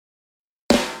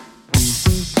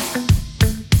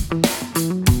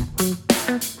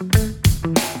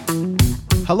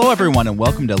Hello, everyone, and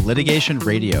welcome to Litigation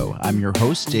Radio. I'm your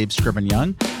host, Dave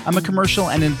Scriven-Young. I'm a commercial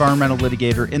and environmental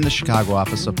litigator in the Chicago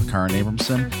office of Pekar and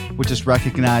Abramson, which is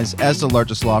recognized as the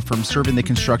largest law firm serving the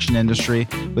construction industry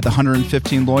with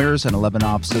 115 lawyers and 11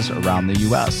 offices around the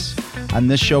U.S. On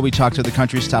this show, we talk to the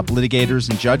country's top litigators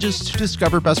and judges to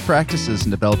discover best practices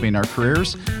in developing our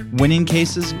careers, winning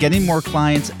cases, getting more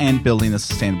clients, and building a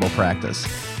sustainable practice.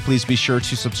 Please be sure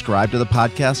to subscribe to the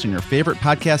podcast in your favorite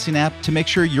podcasting app to make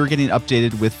sure you're getting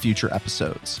updated with future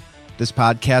episodes. This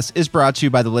podcast is brought to you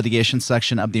by the litigation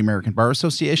section of the American Bar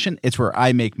Association. It's where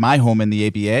I make my home in the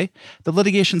ABA. The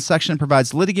litigation section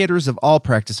provides litigators of all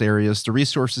practice areas the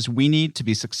resources we need to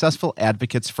be successful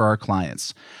advocates for our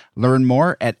clients. Learn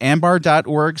more at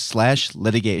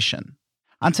ambar.org/litigation.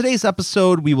 On today's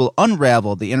episode, we will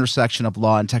unravel the intersection of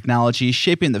law and technology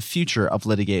shaping the future of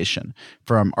litigation.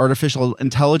 From artificial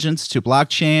intelligence to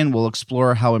blockchain, we'll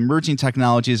explore how emerging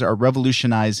technologies are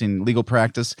revolutionizing legal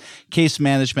practice, case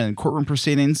management, and courtroom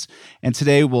proceedings. And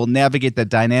today, we'll navigate the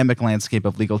dynamic landscape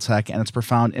of legal tech and its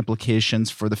profound implications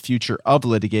for the future of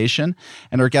litigation.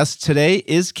 And our guest today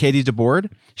is Katie DeBoard.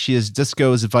 She is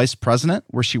Disco's vice president,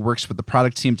 where she works with the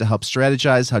product team to help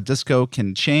strategize how Disco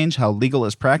can change how legal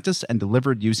is practiced and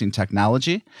delivered using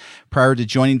technology. Prior to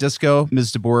joining Disco,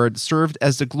 Ms. DeBoard served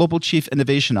as the Global Chief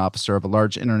Innovation Officer of a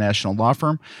large international law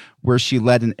firm, where she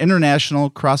led an international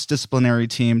cross-disciplinary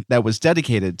team that was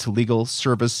dedicated to legal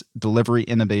service delivery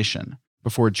innovation.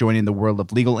 Before joining the world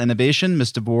of legal innovation,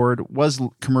 Ms. DeBoard was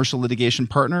commercial litigation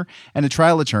partner and a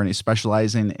trial attorney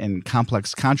specializing in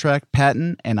complex contract,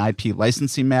 patent, and IP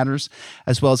licensing matters,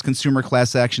 as well as consumer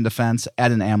class action defense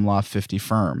at an Am Law 50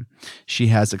 firm. She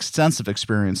has extensive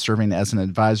experience serving as an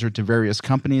advisor to various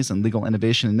companies and legal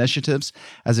innovation initiatives,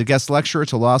 as a guest lecturer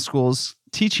to law schools,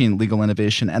 teaching legal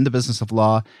innovation and the business of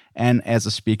law, and as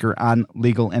a speaker on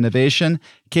legal innovation.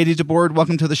 Katie DeBoard,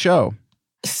 welcome to the show.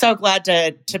 So glad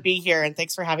to be here, and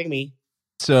thanks for having me.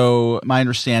 So my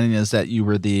understanding is that you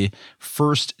were the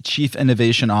first chief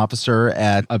innovation officer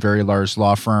at a very large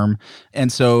law firm.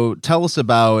 And so tell us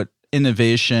about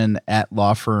innovation at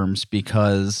law firms,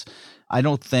 because I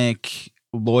don't think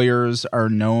lawyers are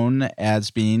known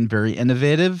as being very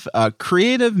innovative,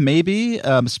 creative maybe,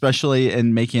 especially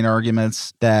in making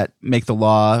arguments that make the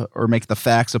law or make the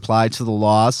facts apply to the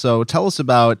law. So tell us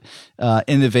about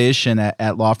innovation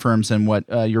at law firms and what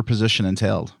your position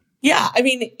entailed. Yeah, I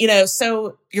mean,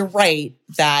 so you're right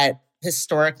that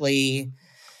historically,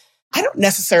 I don't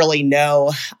necessarily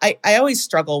know. I always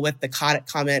struggle with the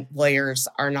comment lawyers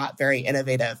are not very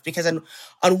innovative, because on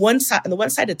the one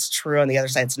side it's true, on the other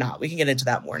side it's not. We can get into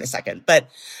that more in a second. But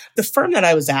the firm that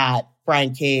I was at,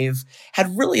 Bryan Cave,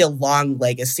 had really a long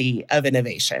legacy of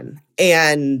innovation.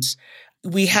 And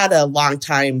we had a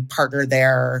longtime partner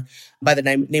there by the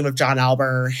name of John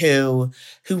Alber, who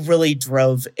really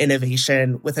drove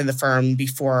innovation within the firm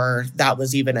before that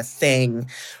was even a thing.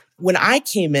 When I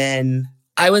came in,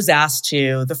 I was asked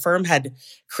the firm had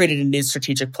created a new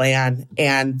strategic plan,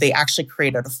 and they actually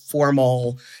created a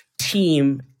formal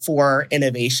team for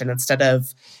innovation instead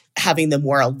of having the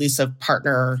more elusive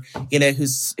partner,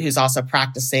 who's also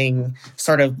practicing,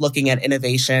 sort of looking at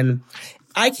innovation.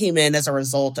 I came in as a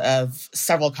result of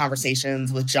several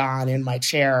conversations with John in my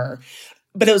chair,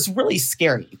 but it was really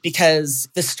scary because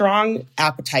the strong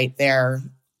appetite there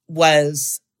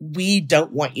was, we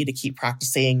don't want you to keep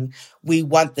practicing. We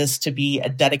want this to be a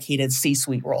dedicated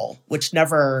C-suite role, which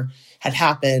never had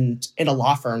happened in a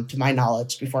law firm, to my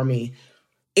knowledge, before me.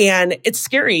 And it's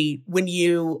scary when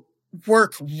you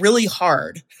work really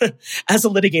hard as a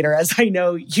litigator, as I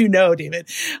know you know, David,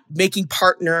 making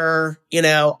partner,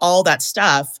 all that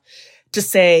stuff, to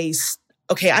say,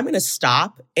 okay, I'm going to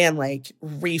stop and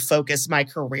refocus my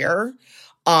career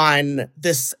on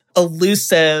this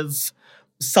elusive,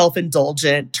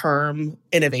 self-indulgent term,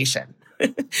 innovation,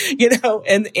 and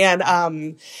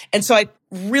so I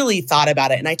really thought about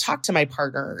it, and I talked to my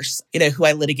partners, who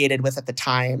I litigated with at the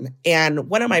time. And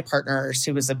one of my partners,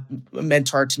 who was a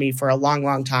mentor to me for a long,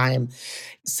 long time,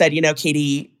 said,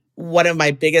 Katie, one of my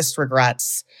biggest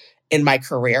regrets in my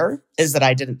career is that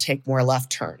I didn't take more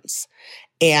left turns.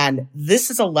 And this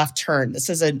is a left turn. This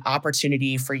is an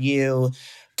opportunity for you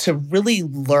to really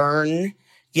learn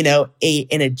an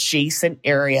adjacent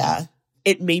area.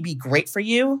 It may be great for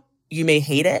you. You may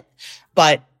hate it.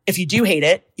 But if you do hate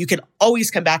it, you can always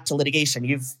come back to litigation.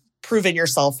 You've proven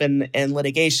yourself in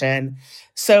litigation.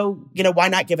 So, why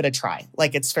not give it a try?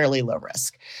 It's fairly low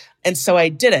risk. And so I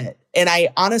did it. And I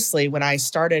honestly, when I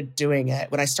started doing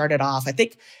it, when I started off, I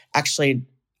think the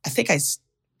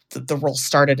role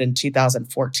started in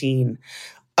 2014.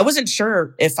 I wasn't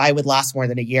sure if I would last more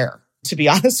than a year. to be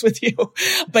honest with you.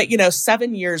 But,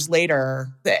 7 years later,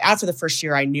 after the first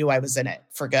year, I knew I was in it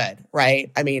for good,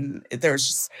 right? I mean, there's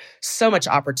just so much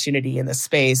opportunity in this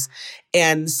space.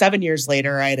 And 7 years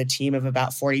later, I had a team of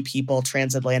about 40 people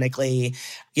transatlantically.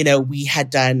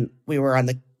 We were on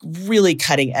the really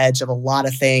cutting edge of a lot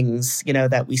of things,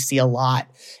 that we see a lot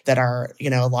that are,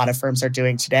 a lot of firms are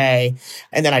doing today.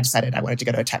 And then I decided I wanted to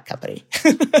go to a tech company.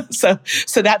 So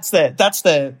that's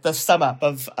the sum up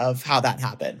of how that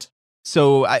happened.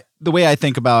 So the way I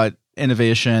think about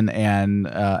innovation and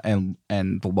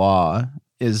the law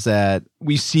is that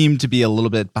we seem to be a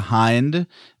little bit behind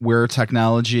where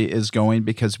technology is going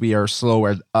because we are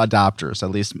slower adopters. At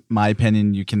least my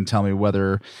opinion. You can tell me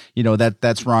whether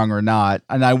that's wrong or not.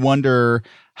 And I wonder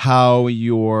how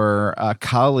your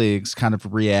colleagues kind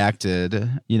of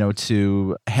reacted,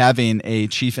 to having a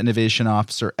chief innovation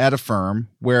officer at a firm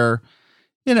where,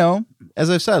 as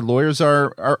I've said, lawyers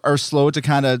are slow to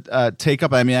kind of take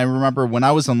up. I mean, I remember when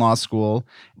I was in law school,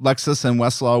 Lexis and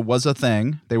Westlaw was a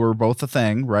thing. They were both a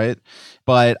thing, right?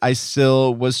 But I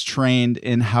still was trained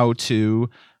in how to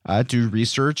do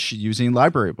research using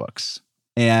library books.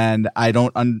 And I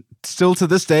still to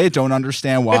this day, don't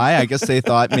understand why. I guess they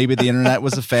thought maybe the internet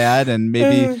was a fad and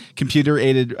maybe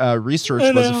computer-aided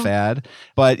research was a fad.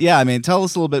 But yeah, I mean, tell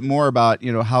us a little bit more about,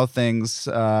 how things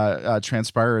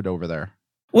transpired over there.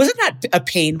 Wasn't that a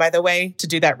pain, by the way, to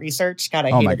do that research? God, I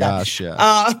hated that. Oh my gosh,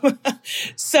 yeah.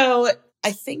 So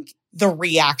I think the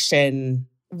reaction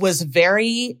was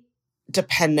very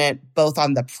dependent both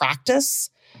on the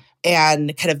practice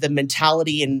and kind of the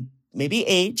mentality and maybe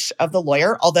age of the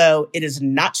lawyer, although it is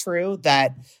not true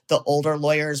that the older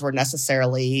lawyers were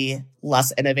necessarily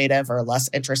less innovative or less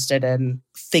interested in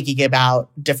thinking about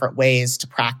different ways to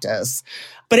practice.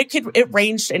 But it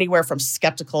ranged anywhere from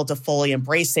skeptical to fully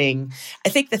embracing. I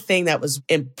think the thing that was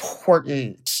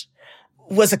important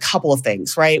was a couple of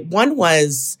things, right? One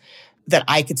was that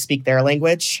I could speak their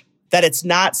language, that it's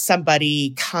not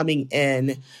somebody coming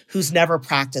in who's never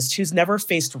practiced, who's never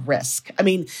faced risk. I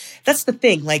mean, that's the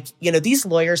thing. Like, these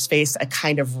lawyers face a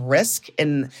kind of risk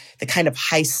and the kind of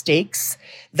high stakes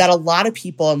that a lot of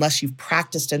people, unless you've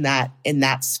practiced in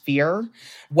that sphere,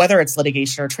 whether it's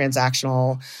litigation or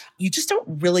transactional, you just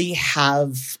don't really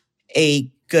have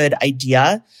a good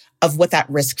idea of what that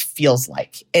risk feels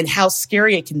like and how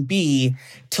scary it can be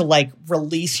to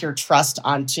release your trust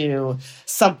onto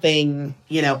something,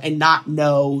 and not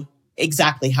know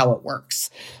exactly how it works.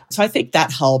 So I think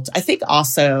that helped. I think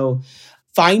also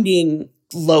finding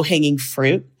low-hanging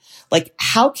fruit, like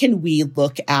how can we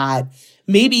look at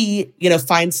maybe,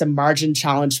 find some margin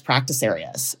challenged practice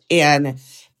areas and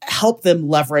help them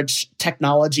leverage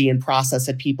technology and process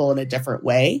and people in a different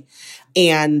way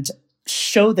and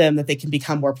show them that they can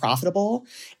become more profitable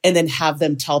and then have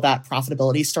them tell that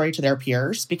profitability story to their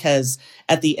peers. Because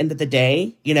at the end of the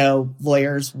day,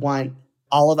 lawyers want,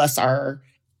 all of us are,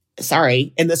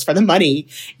 in this for the money,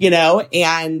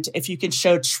 and if you can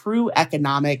show true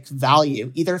economic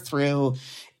value, either through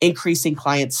increasing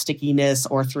client stickiness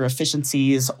or through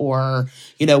efficiencies or,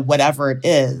 whatever it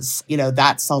is,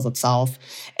 that sells itself.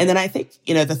 And then I think,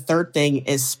 the third thing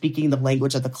is speaking the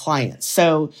language of the client.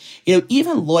 So,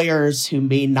 even lawyers who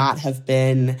may not have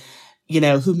been,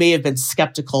 who may have been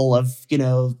skeptical of,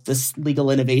 this legal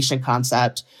innovation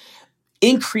concept,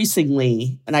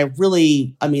 increasingly, and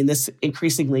this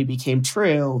increasingly became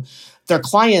true, their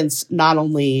clients not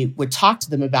only would talk to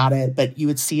them about it, but you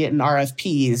would see it in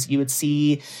RFPs. You would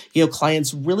see,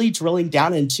 clients really drilling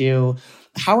down into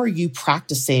how are you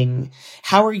practicing?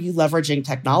 How are you leveraging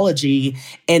technology?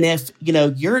 And if,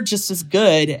 you're just as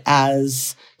good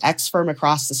as X firm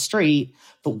across the street,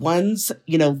 but one's,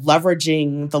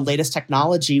 leveraging the latest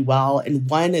technology well, and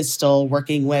one is still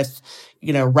working with,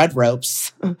 red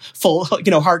ropes, full,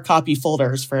 hard copy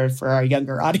folders for our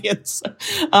younger audience.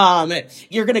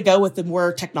 You're going to go with the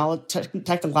more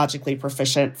technologically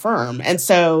proficient firm. And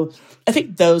so I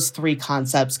think those three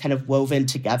concepts kind of woven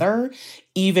together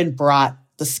even brought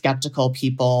the skeptical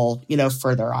people,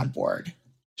 further on board.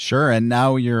 Sure. And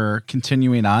now you're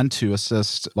continuing on to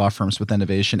assist law firms with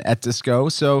innovation at Disco.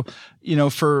 So,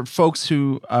 for folks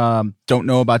who don't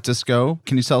know about Disco,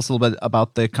 can you tell us a little bit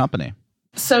about the company?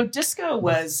 So Disco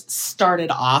was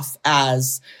started off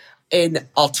as an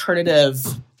alternative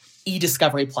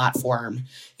e-discovery platform,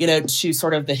 to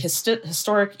sort of the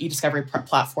historic e-discovery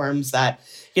platforms that,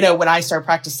 when I started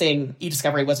practicing,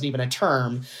 e-discovery wasn't even a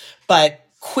term, but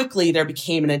quickly there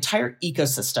became an entire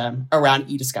ecosystem around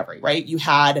e-discovery, right? You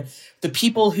had the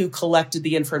people who collected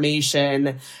the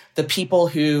information, the people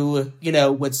who,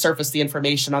 would surface the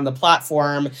information on the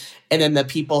platform, and then the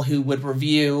people who would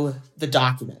review the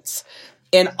documents.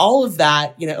 And all of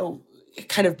that,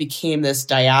 kind of became this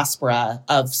diaspora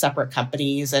of separate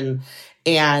companies. And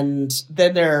then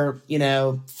there,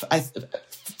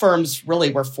 firms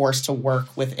really were forced to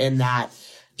work within that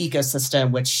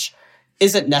ecosystem, which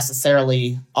isn't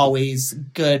necessarily always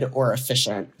good or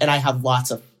efficient. And I have lots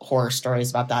of horror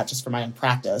stories about that just from my own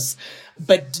practice.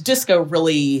 But Disco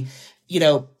really,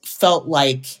 felt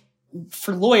like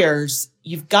for lawyers,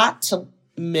 you've got to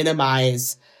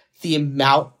minimize the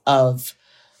amount of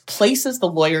places the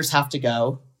lawyers have to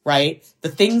go, right? The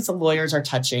things the lawyers are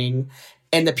touching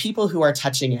and the people who are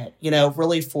touching it,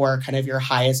 really for kind of your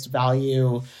highest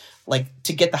value, like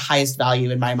to get the highest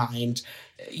value in my mind,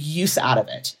 use out of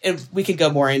it. And we could go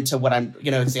more into what I'm,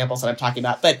 examples that I'm talking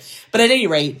about. But at any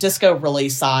rate, Disco really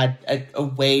saw a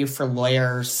way for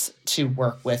lawyers to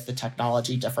work with the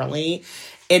technology differently.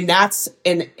 And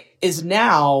is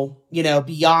now,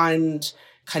 beyond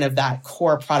kind of that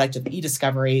core product of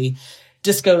eDiscovery,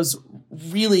 Disco's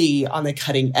really on the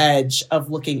cutting edge of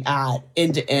looking at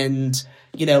end-to-end,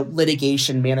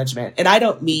 litigation management. And I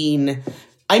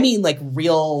mean like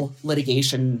real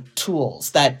litigation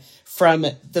tools that from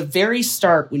the very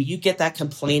start, when you get that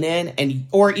complaint in,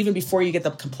 or even before you get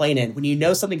the complaint in, when you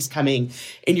know something's coming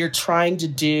and you're trying to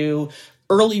do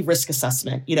early risk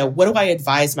assessment, what do I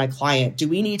advise my client? Do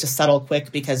we need to settle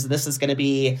quick because this is going to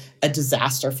be a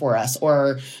disaster for us?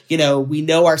 Or, we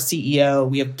know our CEO,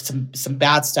 we have some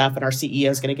bad stuff and our CEO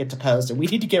is going to get deposed and we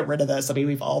need to get rid of this. I mean,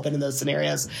 we've all been in those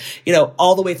scenarios,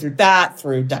 all the way through that,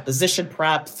 through deposition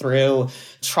prep, through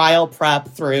trial prep,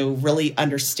 through really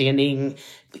understanding,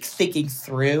 thinking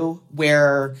through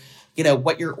where,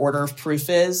 what your order of proof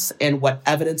is and what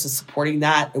evidence is supporting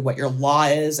that and what your law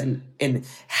is and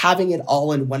having it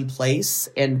all in one place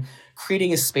and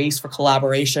creating a space for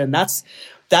collaboration. That's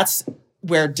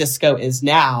where Disco is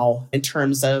now in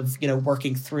terms of,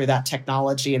 working through that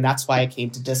technology. And that's why I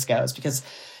came to Disco, is because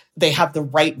they have the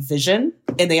right vision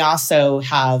and they also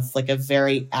have like a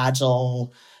very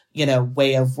agile,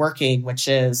 way of working, which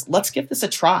is let's give this a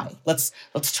try. Let's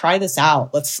try this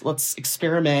out. Let's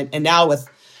experiment. And now with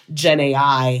Gen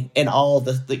AI and all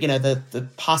the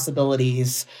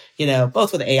possibilities,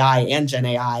 both with AI and Gen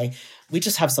AI, we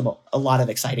just have a lot of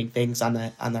exciting things on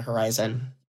the horizon.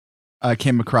 I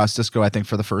came across Disco, I think,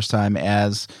 for the first time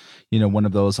as, one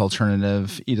of those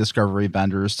alternative eDiscovery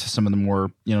vendors to some of the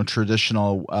more,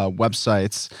 traditional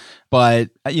websites. But,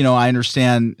 I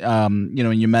understand,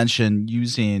 you mentioned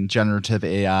using generative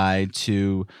AI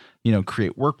to,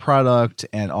 create work product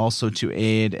and also to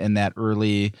aid in that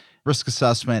early risk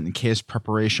assessment and case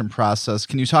preparation process.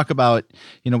 Can you talk about,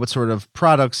 what sort of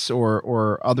products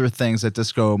or other things that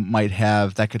Disco might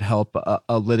have that could help a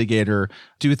litigator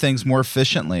do things more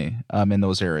efficiently in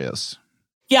those areas?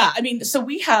 Yeah, so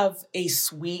we have a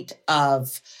suite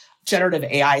of generative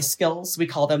AI skills. We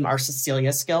call them our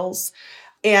Cecilia skills.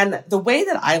 And the way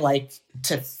that I like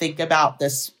to think about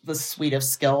this suite of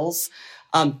skills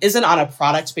isn't on a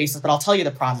product basis, but I'll tell you the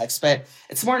products, but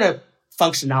it's more on a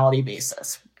functionality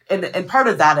basis. And part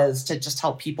of that is to just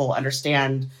help people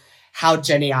understand how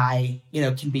Gen AI,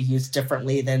 can be used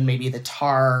differently than maybe the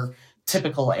TAR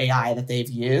typical AI that they've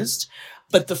used.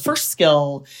 But the first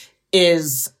skill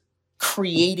is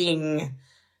creating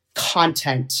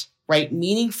content, right?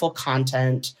 Meaningful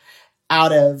content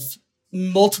out of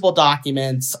multiple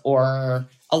documents or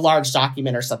a large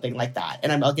document or something like that.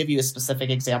 And I'll give you a specific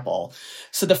example.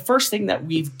 So the first thing that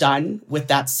we've done with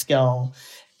that skill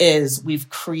is we've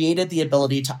created the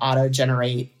ability to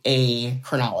auto-generate a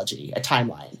chronology, a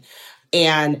timeline.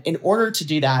 And in order to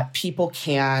do that, people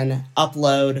can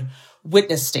upload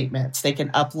witness statements. They can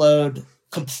upload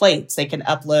complaints. They can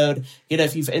upload,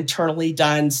 if you've internally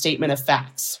done statement of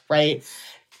facts, right?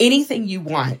 Anything you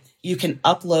want, you can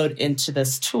upload into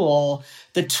this tool.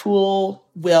 The tool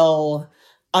will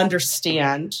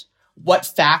understand what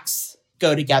facts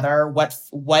go together, what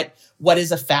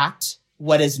is a fact,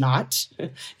 what is not,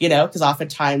 because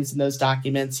oftentimes in those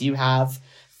documents you have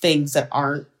things that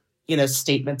aren't,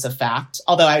 statements of fact.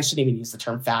 Although I shouldn't even use the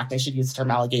term fact. I should use the term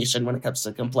allegation when it comes to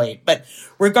a complaint. But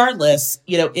regardless,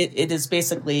 it is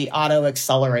basically auto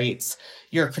accelerates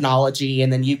your chronology.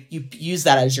 And then you use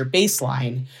that as your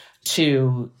baseline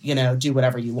to, do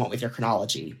whatever you want with your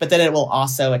chronology. But then it will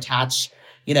also attach,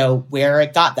 where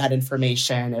it got that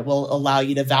information. It will allow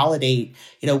you to validate,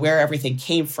 where everything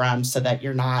came from so that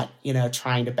you're not,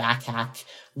 trying to backhack.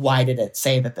 Why did it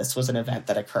say that this was an event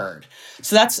that occurred?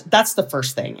 So that's the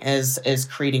first thing is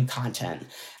creating content.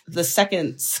 The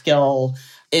second skill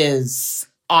is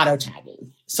auto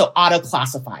tagging. So auto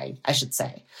classifying, I should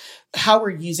say. How we're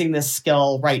using this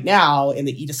skill right now in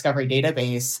the eDiscovery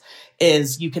database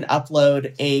is you can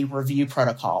upload a review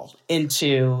protocol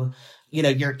into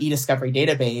your e-discovery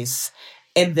database.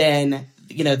 And then,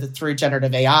 through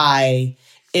generative AI,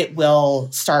 it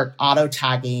will start auto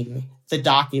tagging the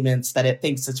documents that it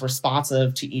thinks is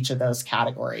responsive to each of those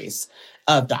categories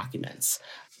of documents,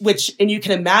 and you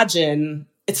can imagine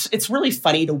it's really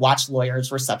funny to watch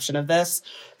lawyers' reception of this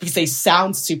because they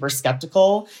sound super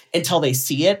skeptical until they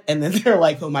see it. And then they're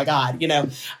like, oh my God,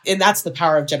 and that's the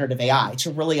power of generative AI,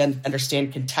 to really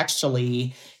understand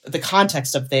contextually the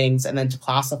context of things and then to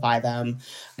classify them.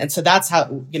 And so that's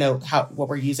what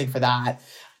we're using for that.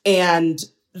 And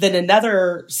then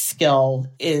another skill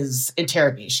is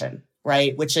interrogation,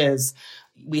 right? Which is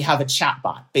we have a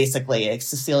chatbot, basically a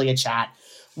Cecilia chat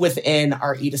within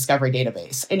our e-discovery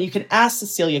database. And you can ask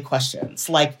Cecilia questions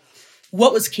like,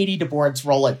 what was Katie DeBoard's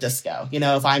role at Disco?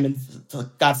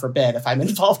 If God forbid, if I'm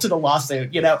involved in a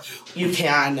lawsuit, you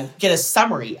can get a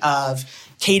summary of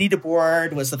Katie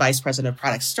DeBoard was the vice president of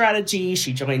product strategy.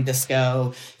 She joined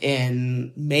Disco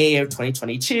in May of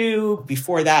 2022.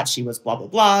 Before that, she was blah, blah,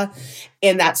 blah.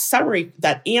 And that summary,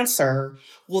 that answer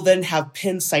will then have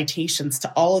pinned citations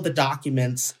to all of the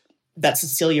documents that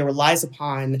Cecilia relies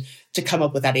upon to come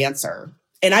up with that answer.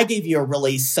 And I gave you a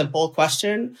really simple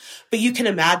question, but you can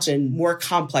imagine more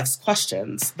complex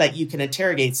questions that you can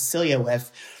interrogate Cecilia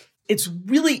with. It's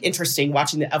really interesting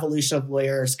watching the evolution of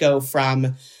lawyers go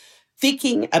from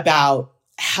thinking about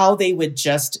how they would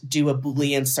just do a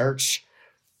Boolean search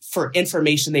for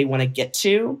information they want to get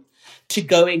to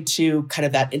going to kind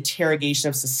of that interrogation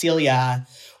of Cecilia,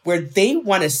 where they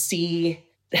want to see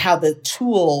how the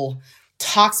tool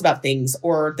talks about things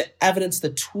or the evidence the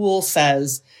tool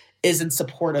says is in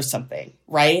support of something,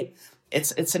 right?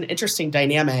 It's an interesting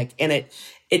dynamic, and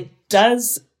it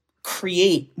does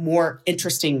create more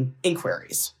interesting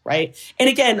inquiries, right? And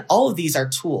again, all of these are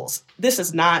tools.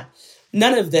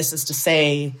 None of this is to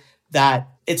say that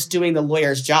it's doing the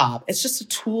lawyer's job. It's just a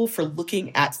tool for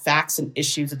looking at facts and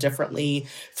issues differently,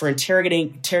 for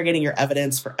interrogating your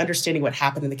evidence, for understanding what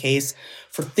happened in the case,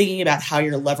 for thinking about how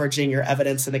you're leveraging your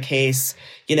evidence in the case.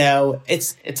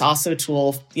 It's also a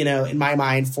tool, in my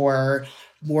mind, for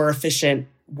more efficient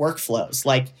workflows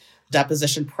like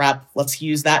deposition prep. Let's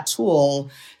use that tool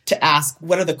to ask,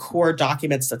 what are the core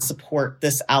documents that support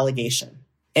this allegation?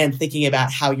 And thinking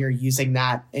about how you're using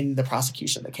that in the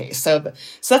prosecution of the case. So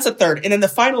that's a third. And then the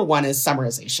final one is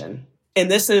summarization.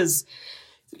 And this is,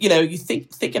 you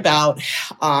think about,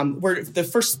 the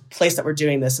first place that we're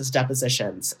doing this is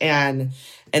depositions. And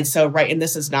so, right, and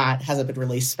this hasn't been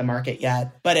released to the market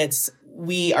yet, but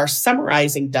we are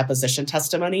summarizing deposition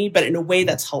testimony, but in a way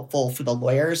that's helpful for the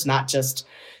lawyers, not just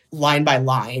line by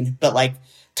line, but like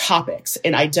topics,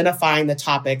 and identifying the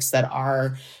topics that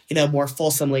are, more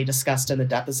fulsomely discussed in the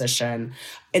deposition.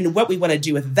 And what we want to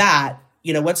do with that,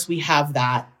 once we have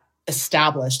that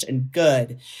established and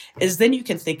good, is then you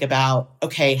can think about,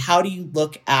 okay, how do you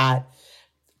look at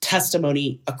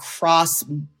testimony across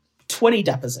 20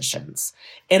 depositions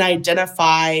and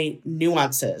identify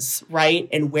nuances, right?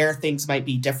 And where things might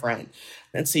be different.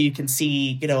 And so you can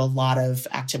see, a lot of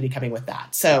activity coming with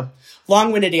that. So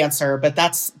long-winded answer, but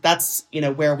that's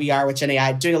where we are with Gen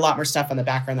AI, doing a lot more stuff in the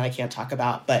background that I can't talk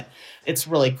about, but it's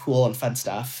really cool and fun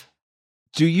stuff.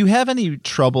 Do you have any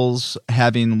troubles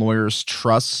having lawyers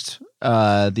trust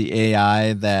the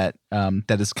AI that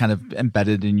is kind of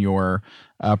embedded in your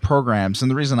programs? And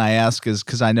the reason I ask is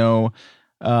because I know,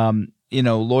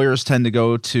 lawyers tend to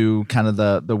go to kind of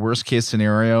the worst case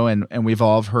scenario, and we've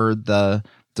all heard the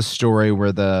story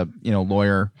where the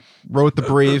lawyer wrote the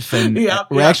brief and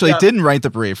didn't write the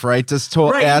brief, right? Just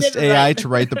asked AI to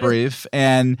write the brief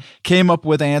and came up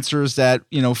with answers that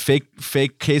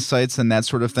fake case sites and that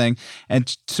sort of thing.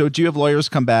 And so, do you have lawyers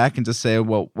come back and just say,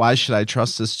 well, why should I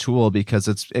trust this tool because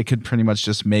it could pretty much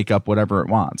just make up whatever it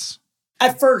wants?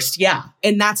 At first, yeah,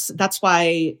 and that's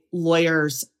why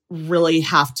lawyers really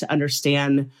have to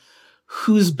understand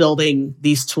who's building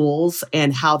these tools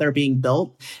and how they're being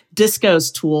built. Disco's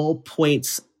tool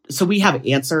points, so we have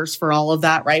answers for all of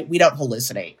that, right? We don't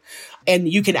hallucinate.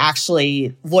 And you can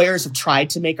lawyers have tried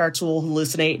to make our tool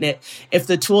hallucinate. And if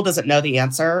the tool doesn't know the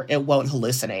answer, it won't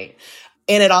hallucinate.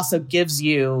 And it also it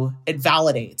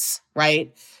validates,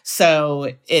 right?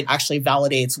 So it actually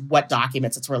validates what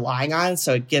documents it's relying on.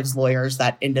 So it gives lawyers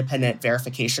that independent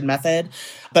verification method.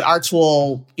 But our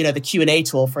tool, the Q&A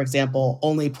tool, for example,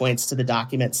 only points to the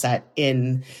document set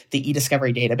in the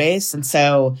e-discovery database. And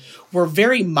so we're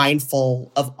very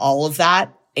mindful of all of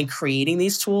that in creating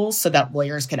these tools so that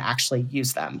lawyers can actually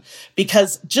use them.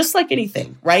 Because just like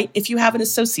anything, right? If you have an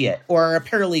associate or a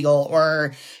paralegal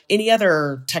or any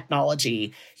other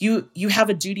technology, you have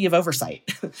a duty of oversight.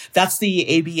 That's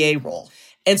the ABA role.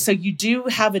 And so you do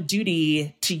have a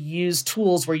duty to use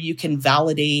tools where you can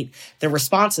validate the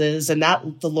responses. And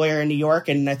that the lawyer in New York,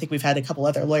 and I think we've had a couple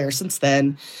other lawyers since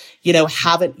then,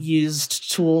 haven't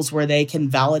used tools where they can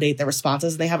validate the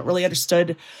responses. And they haven't really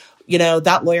understood,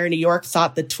 that lawyer in New York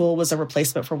thought the tool was a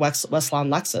replacement for Westlaw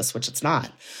and Lexis, which it's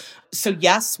not. So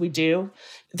yes, we do.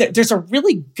 There's a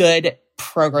really good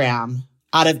program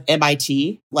out of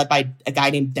MIT led by a guy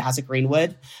named Dazza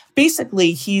Greenwood.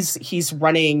 Basically, he's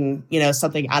running,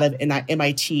 something out of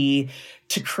MIT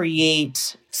to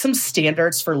create some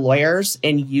standards for lawyers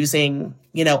in using,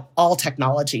 all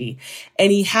technology.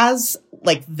 And he has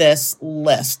like this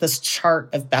list, this chart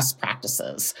of best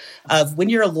practices of when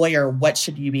you're a lawyer, what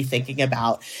should you be thinking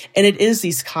about? And it is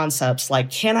these concepts like,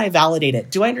 can I validate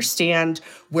it? Do I understand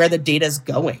where the data is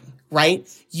going? Right?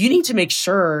 You need to make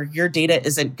sure your data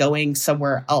isn't going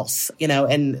somewhere else,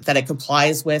 and that it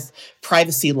complies with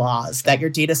privacy laws, that your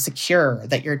data is secure,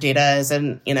 that your data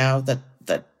isn't, that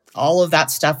all of that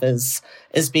stuff is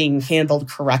being handled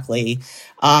correctly.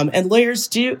 And lawyers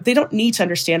they don't need to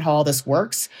understand how all this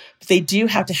works, but they do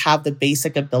have to have the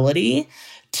basic ability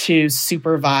to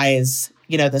supervise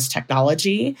this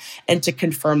technology and to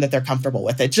confirm that they're comfortable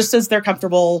with it, just as they're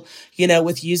comfortable,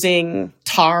 with using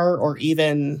TAR or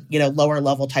even, lower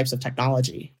level types of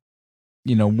technology.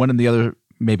 One of the other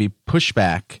maybe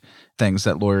pushback things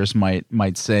that lawyers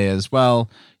might say is, well,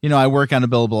 I work on a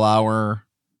billable hour.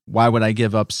 Why would I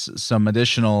give up some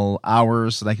additional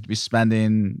hours that I could be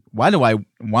spending? Why do I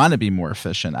want to be more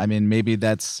efficient? I mean, maybe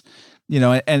that's,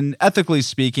 and ethically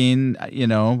speaking,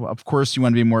 of course you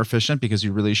want to be more efficient because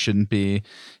you really shouldn't be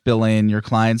billing your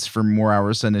clients for more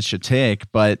hours than it should take.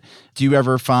 But do you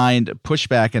ever find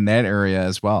pushback in that area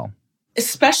as well?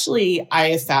 Especially I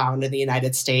have found in the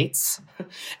United States,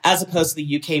 as opposed to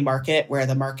the UK market where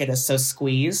the market is so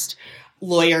squeezed,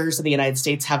 lawyers in the United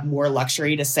States have more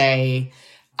luxury to say,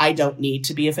 I don't need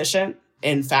to be efficient.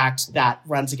 In fact, that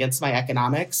runs against my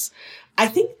economics. I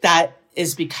think that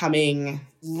is becoming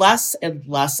less and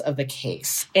less of the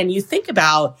case. And you think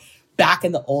about back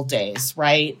in the old days,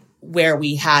 right, where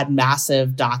we had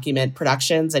massive document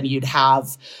productions and you'd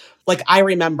have, like, I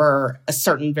remember a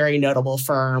certain very notable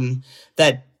firm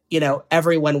that,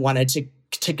 everyone wanted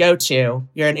to go to,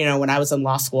 when I was in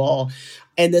law school.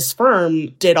 And this firm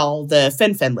did all the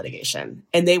FinFin litigation.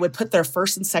 And they would put their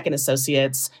first and second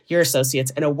associates, your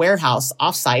associates, in a warehouse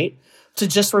offsite to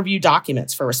just review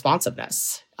documents for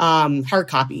responsiveness. Hard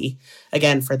copy,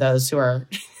 again, for those who are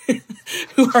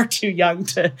who are too young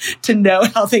to know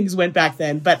how things went back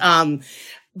then. But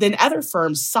then other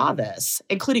firms saw this,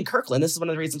 including Kirkland. This is one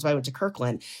of the reasons why I went to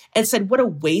Kirkland, and said, what a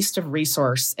waste of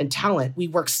resource and talent. We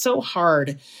work so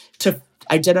hard to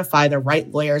identify the right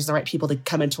lawyers, the right people to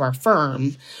come into our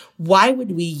firm. Why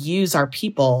would we use our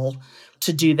people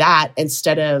to do that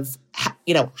instead of,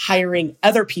 hiring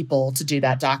other people to do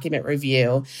that document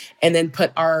review and then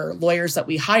put our lawyers that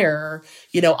we hire,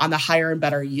 on the higher and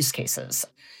better use cases?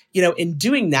 In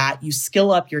doing that, you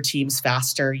skill up your teams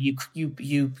faster. You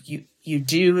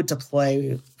do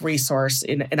deploy resource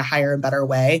in a higher and better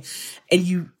way, and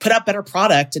you put out better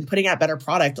product, and putting out better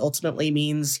product ultimately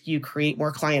means you create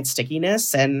more client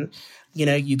stickiness and,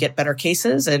 you get better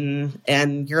cases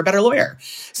and you're a better lawyer.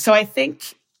 So I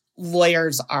think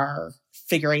lawyers are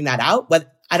figuring that out,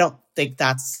 but I don't think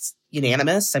that's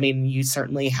unanimous. I mean,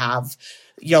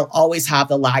 you'll always have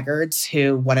the laggards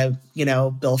who want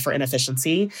to, bill for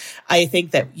inefficiency. I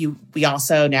think that we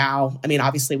also now,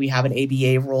 obviously we have an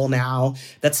ABA rule now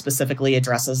that specifically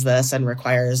addresses this and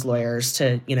requires lawyers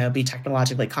to, be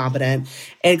technologically competent,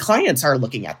 and clients are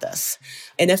looking at this.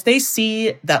 And if they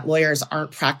see that lawyers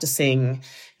aren't practicing,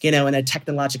 in a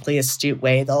technologically astute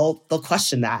way, they'll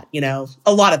question that,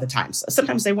 a lot of the times.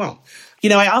 Sometimes they won't.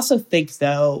 I also think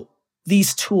though,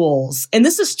 these tools, and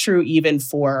this is true even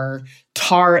for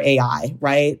TAR AI,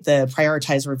 right? The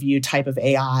prioritized review type of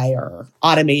AI or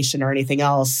automation or anything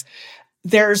else.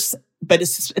 But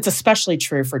it's especially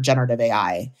true for generative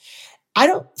AI. I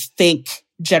don't think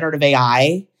generative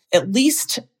AI, at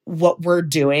least what we're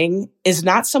doing, is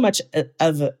not so much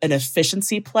of an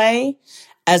efficiency play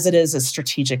as it is a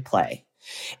strategic play.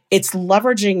 It's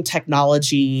leveraging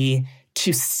technology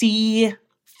to see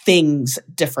things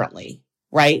differently,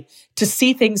 right? To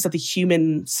see things that the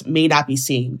humans may not be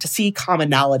seeing, to see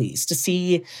commonalities, to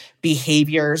see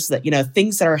behaviors that,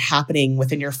 things that are happening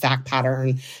within your fact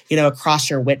pattern, across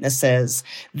your witnesses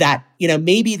that,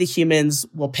 maybe the humans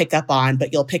will pick up on,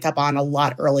 but you'll pick up on a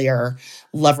lot earlier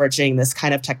leveraging this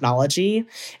kind of technology.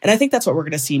 And I think that's what we're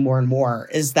going to see more and more,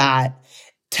 is that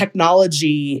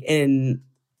technology in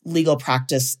legal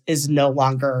practice is no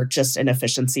longer just an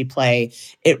efficiency play.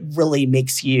 It really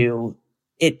makes you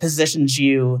it positions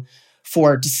you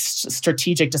for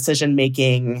strategic decision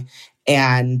making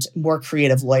and more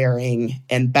creative lawyering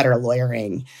and better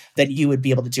lawyering than you would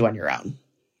be able to do on your own.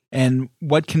 And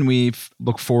what can we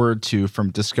look forward to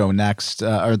from DISCO next?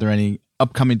 Are there any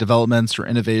upcoming developments or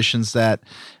innovations and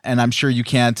I'm sure you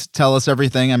can't tell us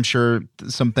everything. I'm sure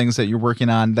some things that you're working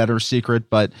on that are secret,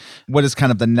 but what is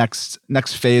kind of the next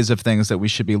phase of things that we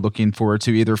should be looking forward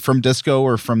to, either from DISCO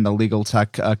or from the legal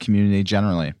tech community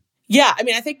generally? Yeah, I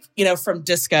mean, I think, from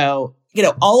DISCO,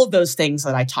 all of those things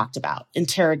that I talked about,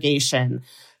 interrogation,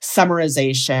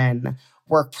 summarization,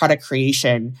 work product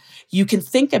creation, you can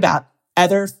think about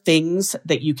other things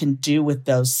that you can do with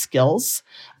those skills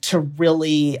to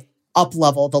really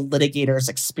up-level the litigator's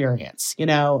experience,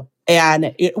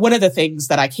 And one of the things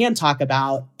that I can talk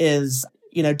about is,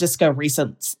 DISCO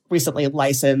recently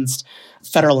licensed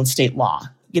federal and state law.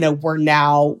 We're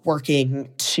now working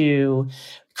to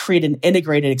create an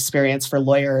integrated experience for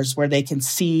lawyers where they can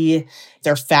see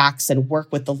their facts and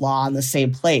work with the law in the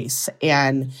same place.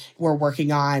 And we're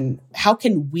working on how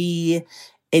can we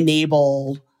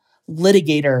enable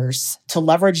litigators to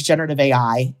leverage generative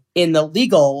AI in the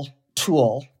legal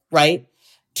tool, right?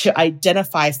 To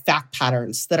identify fact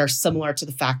patterns that are similar to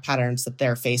the fact patterns that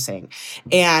they're facing.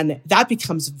 And that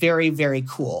becomes very, very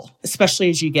cool, especially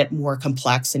as you get more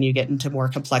complex and you get into more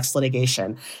complex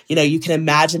litigation. You can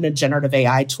imagine a generative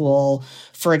AI tool,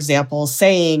 for example,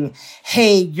 saying,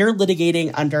 hey, you're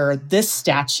litigating under this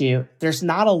statute. There's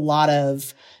not a lot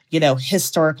of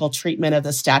historical treatment of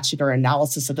the statute or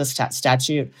analysis of the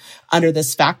statute under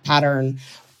this fact pattern,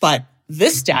 but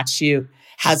this statute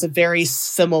has a very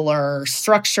similar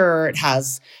structure. It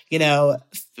has,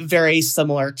 very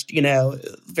similar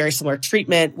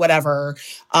treatment, whatever.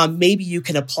 Maybe you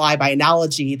can apply by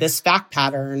analogy this fact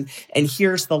pattern, and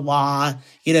here's the law,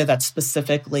 that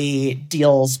specifically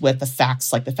deals with the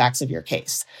facts, like the facts of your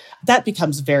case. That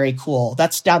becomes very cool.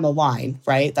 That's down the line,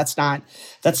 right? That's not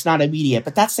immediate,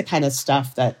 but that's the kind of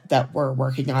stuff that we're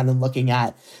working on and looking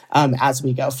at as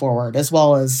we go forward, as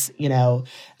well as,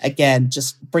 again,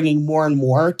 just bringing more and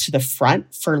more to the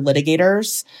front for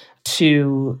litigators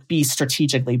to be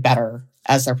strategically better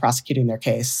as they're prosecuting their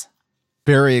case.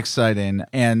 Very exciting.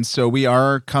 And so we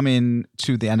are coming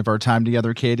to the end of our time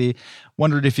together, Katie.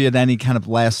 Wondered if you had any kind of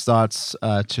last thoughts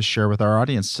to share with our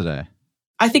audience today.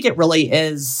 I think it really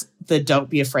is the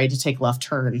don't be afraid to take left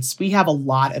turns. We have a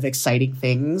lot of exciting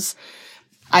things.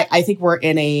 I think we're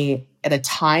at a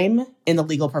time in the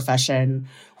legal profession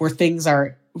where things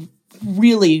are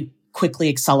really quickly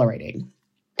accelerating.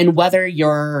 And whether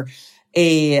you're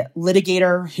a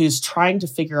litigator who's trying to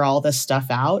figure all this stuff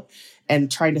out and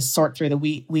trying to sort through the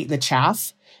wheat and the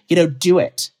chaff, do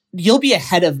it. You'll be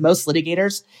ahead of most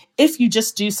litigators if you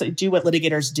just do what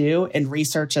litigators do and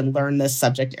research and learn this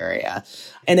subject area.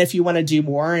 And if you want to do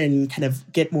more and kind of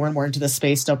get more and more into the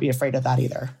space, don't be afraid of that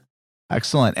either.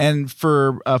 Excellent. And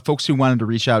for folks who wanted to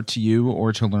reach out to you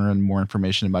or to learn more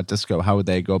information about DISCO, how would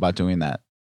they go about doing that?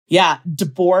 Yeah,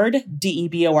 DeBord,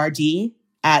 DEBORD,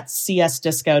 at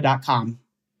csdisco.com.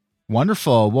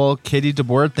 Wonderful. Well, Katie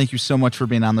DeBord, thank you so much for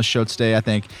being on the show today.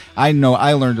 I know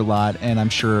I learned a lot, and I'm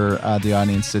sure the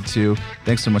audience did too.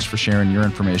 Thanks so much for sharing your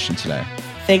information today.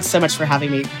 Thanks so much for having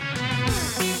me.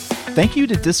 Thank you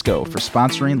to DISCO for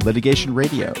sponsoring Litigation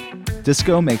Radio.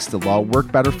 DISCO makes the law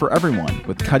work better for everyone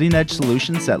with cutting-edge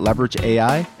solutions that leverage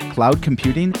AI, cloud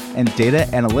computing, and data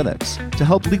analytics to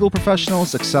help legal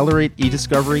professionals accelerate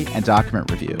e-discovery and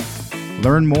document review.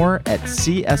 Learn more at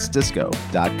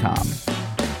csdisco.com.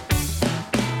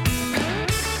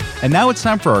 And now it's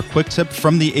time for our quick tip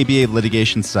from the ABA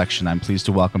litigation section. I'm pleased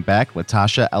to welcome back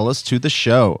Latasha Ellis to the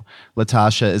show.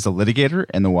 Latasha is a litigator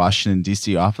in the Washington,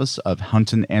 D.C. office of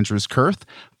Hunton Andrews Kurth,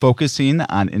 focusing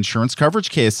on insurance coverage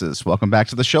cases. Welcome back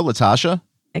to the show, Latasha.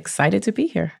 Excited to be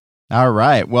here. All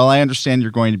right. Well, I understand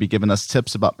you're going to be giving us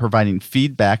tips about providing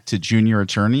feedback to junior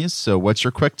attorneys. So what's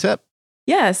your quick tip?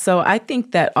 Yeah, so I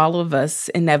think that all of us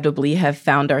inevitably have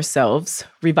found ourselves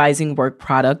revising work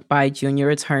product by junior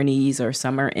attorneys or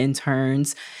summer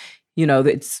interns.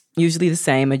 It's usually the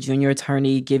same. A junior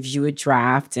attorney gives you a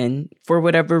draft, and for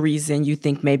whatever reason, you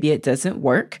think maybe it doesn't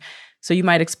work. So you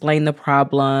might explain the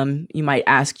problem. You might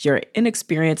ask your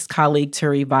inexperienced colleague to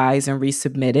revise and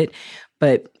resubmit it.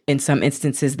 But in some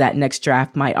instances, that next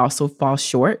draft might also fall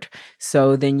short.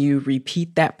 So then you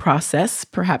repeat that process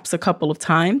perhaps a couple of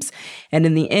times. And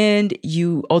in the end,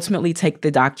 you ultimately take the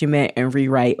document and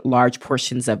rewrite large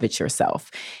portions of it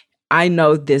yourself. I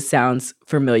know this sounds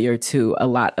familiar to a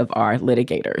lot of our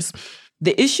litigators.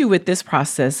 The issue with this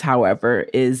process, however,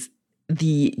 is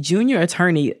the junior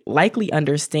attorney likely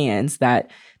understands that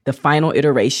The final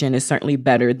iteration is certainly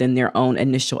better than their own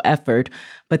initial effort,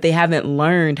 but they haven't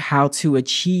learned how to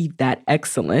achieve that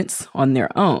excellence on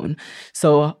their own.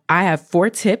 So I have 4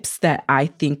 tips that I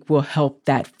think will help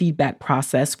that feedback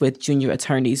process with junior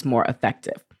attorneys more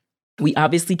effective. We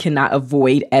obviously cannot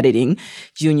avoid editing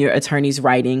junior attorneys'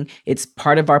 writing. It's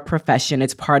part of our profession.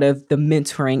 It's part of the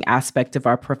mentoring aspect of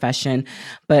our profession.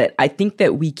 But I think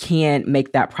that we can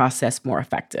make that process more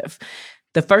effective.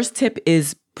 The first tip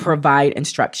is provide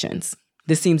instructions.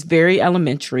 This seems very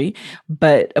elementary,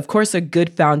 but of course, a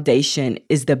good foundation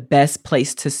is the best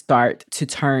place to start to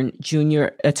turn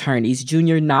junior attorneys,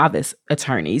 junior novice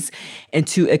attorneys,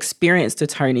 into experienced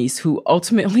attorneys who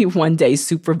ultimately one day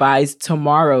supervise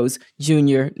tomorrow's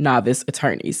junior novice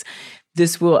attorneys.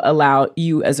 This will allow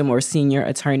you as a more senior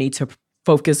attorney to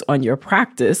focus on your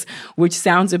practice, which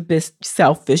sounds a bit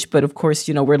selfish, but of course,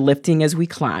 we're lifting as we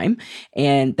climb,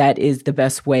 and that is the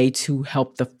best way to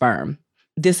help the firm.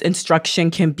 This instruction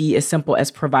can be as simple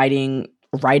as providing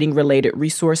writing-related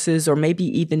resources or maybe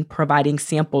even providing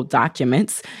sample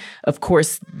documents. Of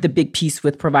course, the big piece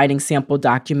with providing sample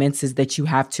documents is that you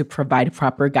have to provide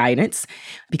proper guidance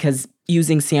because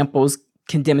using samples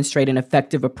can demonstrate an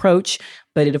effective approach,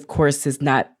 but it, of course, is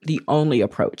not the only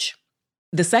approach.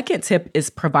 The second tip is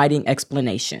providing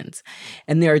explanations.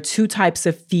 And there are 2 types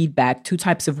of feedback, 2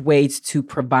 types of ways to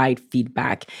provide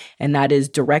feedback, and that is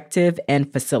directive and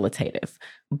facilitative.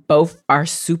 Both are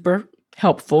super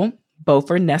helpful, both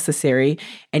are necessary,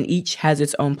 and each has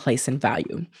its own place and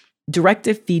value.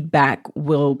 Directive feedback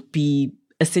will be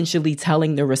essentially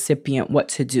telling the recipient what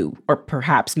to do, or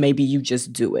perhaps maybe you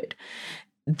just do it.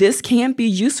 This can be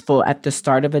useful at the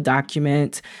start of a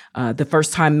document. The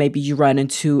first time maybe you run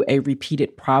into a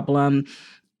repeated problem,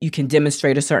 you can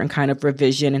demonstrate a certain kind of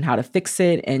revision and how to fix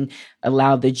it and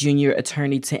allow the junior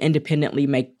attorney to independently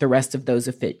make the rest of those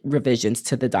revisions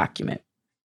to the document.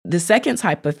 The second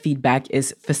type of feedback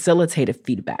is facilitative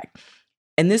feedback.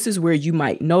 And this is where you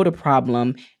might note a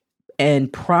problem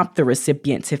and prompt the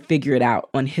recipient to figure it out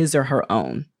on his or her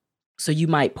own. So you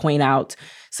might point out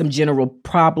some general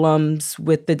problems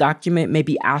with the document,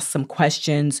 maybe ask some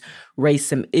questions, raise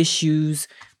some issues,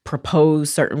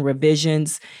 propose certain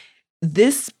revisions.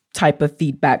 This type of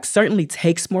feedback certainly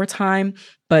takes more time,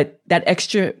 but that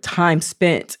extra time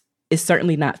spent is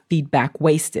certainly not feedback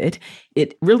wasted.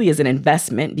 It really is an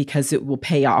investment because it will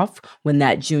pay off when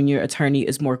that junior attorney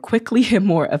is more quickly and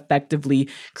more effectively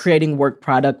creating work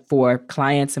product for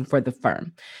clients and for the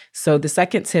firm. So the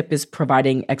second tip is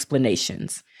providing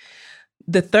explanations.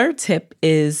 The third tip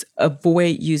is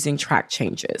avoid using track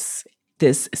changes.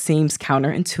 This seems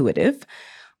counterintuitive,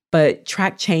 but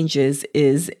track changes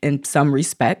is, in some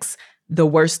respects, the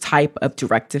worst type of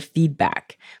directive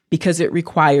feedback because it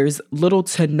requires little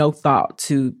to no thought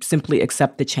to simply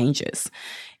accept the changes.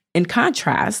 In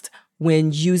contrast,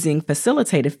 when using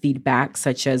facilitative feedback,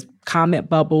 such as comment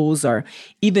bubbles or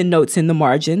even notes in the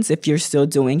margins, if you're still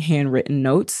doing handwritten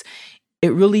notes,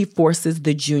 it really forces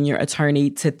the junior attorney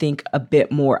to think a bit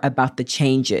more about the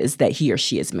changes that he or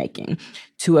she is making,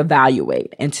 to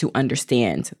evaluate and to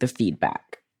understand the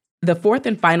feedback. The fourth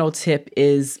and final tip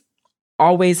is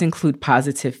always include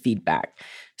positive feedback.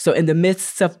 So in the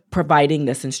midst of providing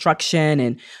this instruction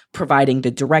and providing the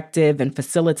directive and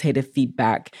facilitative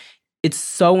feedback, it's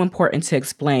so important to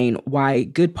explain why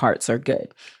good parts are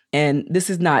good. And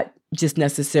this is not just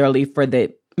necessarily for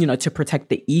the to protect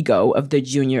the ego of the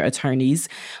junior attorneys,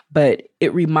 but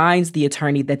it reminds the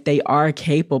attorney that they are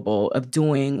capable of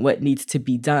doing what needs to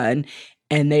be done.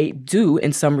 And they do,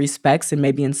 in some respects, and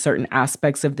maybe in certain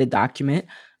aspects of the document,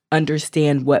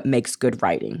 understand what makes good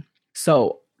writing.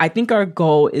 So I think our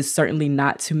goal is certainly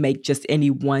not to make just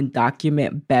any one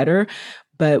document better,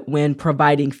 but when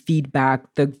providing feedback,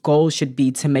 the goal should be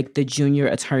to make the junior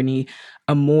attorney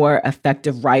a more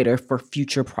effective writer for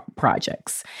future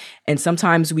projects. And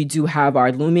sometimes we do have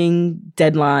our looming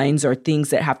deadlines or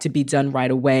things that have to be done right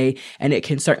away, and it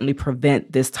can certainly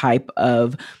prevent this type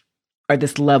of or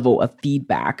this level of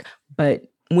feedback.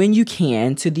 But when you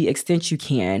can, to the extent you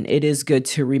can, it is good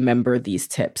to remember these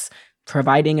tips.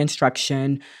 Providing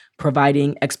instruction,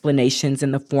 providing explanations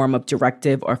in the form of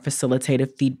directive or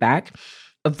facilitative feedback.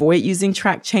 Avoid using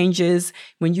track changes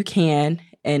when you can,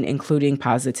 and including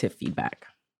positive feedback.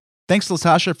 Thanks,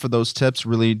 Latasha, for those tips.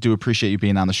 Really do appreciate you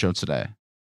being on the show today.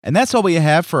 And that's all we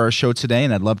have for our show today,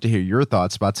 and I'd love to hear your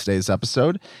thoughts about today's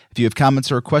episode. If you have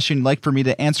comments or a question you'd like for me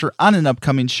to answer on an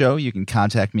upcoming show, you can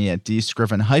contact me at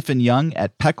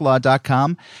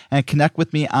dscriven-young@peclaw.com and connect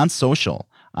with me on social.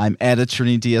 I'm at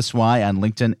AttorneyDSY on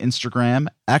LinkedIn, Instagram,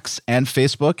 X, and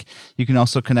Facebook. You can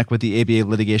also connect with the ABA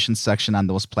litigation section on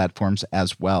those platforms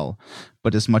as well.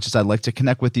 But as much as I'd like to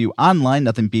connect with you online,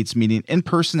 nothing beats meeting in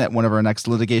person at one of our next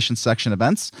litigation section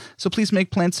events. So please make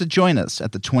plans to join us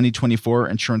at the 2024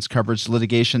 Insurance Coverage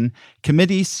Litigation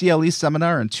Committee CLE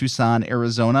Seminar in Tucson,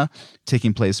 Arizona,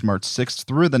 taking place March 6th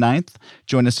through the 9th.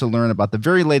 Join us to learn about the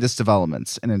very latest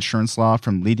developments in insurance law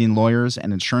from leading lawyers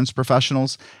and insurance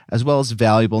professionals, as well as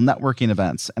valuable networking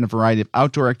events and a variety of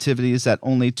outdoor activities that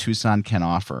only Tucson can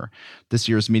offer. This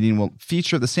year's meeting will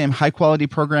feature the same high-quality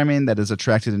programming that has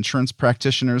attracted insurance practitioners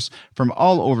from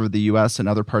all over the U.S. and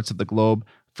other parts of the globe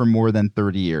for more than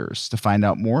 30 years. To find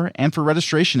out more and for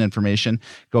registration information,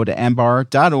 go to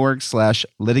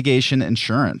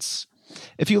ambar.org/litigationinsurance.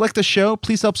 If you like the show,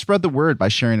 please help spread the word by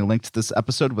sharing a link to this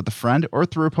episode with a friend or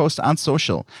through a post on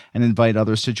social, and invite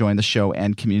others to join the show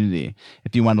and community.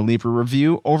 If you want to leave a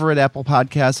review over at Apple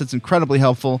Podcasts, it's incredibly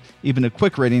helpful. Even a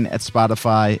quick rating at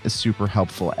Spotify is super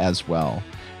helpful as well.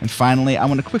 And finally, I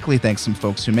want to quickly thank some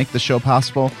folks who make the show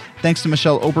possible. Thanks to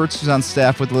Michelle Oberts, who's on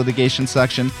staff with the litigation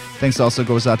section. Thanks also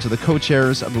goes out to the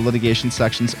co-chairs of the litigation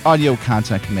section's audio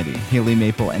content committee, Haley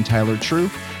Maple and Tyler True.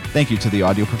 Thank you to the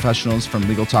audio professionals from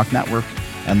Legal Talk Network.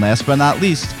 And last but not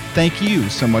least, thank you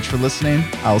so much for listening.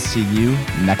 I'll see you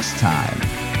next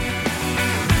time.